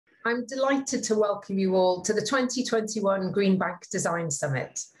I'm delighted to welcome you all to the 2021 Green Bank Design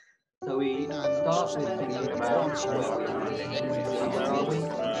Summit. So we start with thinking about where are we?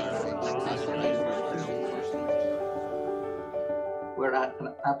 We're at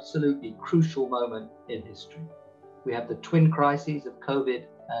an absolutely crucial moment in history. We have the twin crises of COVID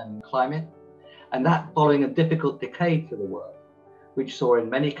and climate, and that following a difficult decade for the world, which saw in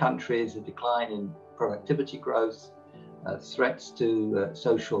many countries a decline in productivity growth, threats to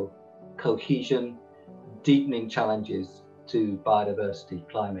social cohesion, deepening challenges to biodiversity,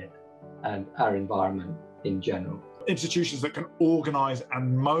 climate, and our environment in general. Institutions that can organise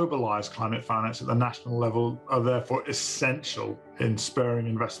and mobilise climate finance at the national level are therefore essential in spurring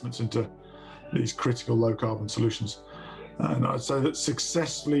investments into these critical low-carbon solutions. And I'd say that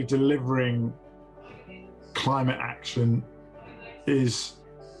successfully delivering climate action is,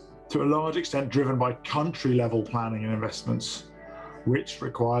 to a large extent, driven by country-level planning and investments, which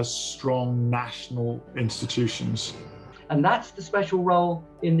requires strong national institutions. And that's the special role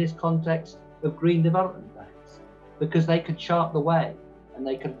in this context of green development banks, because they can chart the way and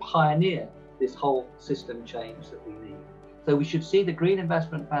they can pioneer this whole system change that we need. So we should see the green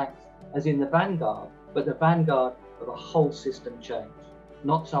investment banks as in the vanguard, but the vanguard of a whole system change,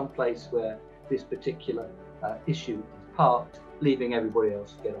 not some place where this particular issue is parked, leaving everybody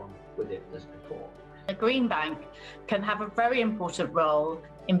else to get on with it as before. A green bank can have a very important role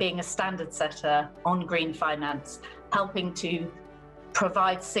in being a standard setter on green finance, helping to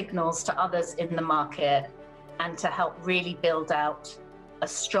provide signals to others in the market and to help really build out a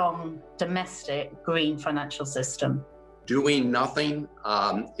strong domestic green financial system. Doing nothing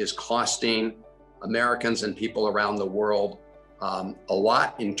is costing Americans and people around the world a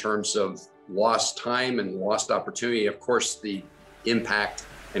lot in terms of lost time and lost opportunity. Of course, the impact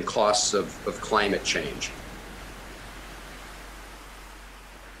and costs of climate change.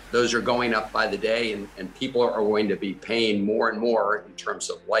 Those are going up by the day, and people are going to be paying more and more in terms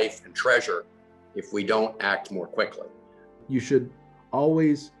of life and treasure if we don't act more quickly. You should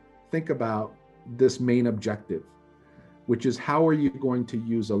always think about this main objective, which is how are you going to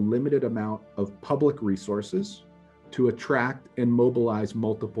use a limited amount of public resources to attract and mobilize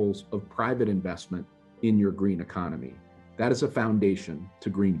multiples of private investment in your green economy. That is a foundation to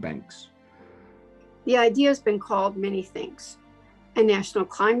green banks. The idea has been called many things: a national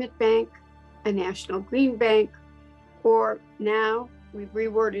climate bank, a national green bank, or now we've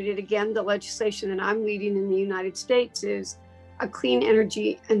reworded it again. The legislation that I'm leading in the United States is a clean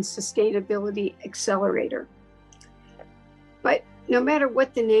energy and sustainability accelerator. But no matter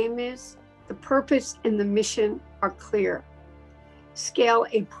what the name is, the purpose and the mission are clear. Scale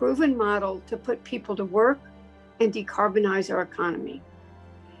a proven model to put people to work and decarbonize our economy.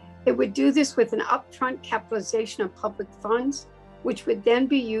 It would do this with an upfront capitalization of public funds, which would then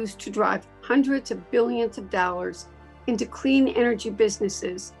be used to drive hundreds of billions of dollars into clean energy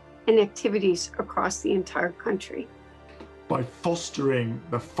businesses and activities across the entire country. By fostering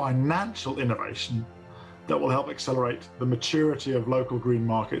the financial innovation that will help accelerate the maturity of local green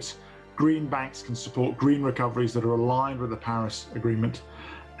markets, green banks can support green recoveries that are aligned with the Paris Agreement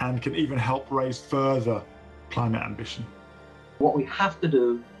and can even help raise further climate ambition. What we have to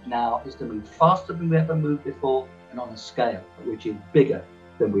do now is to move faster than we've ever moved before and on a scale which is bigger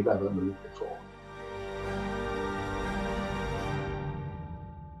than we've ever moved before.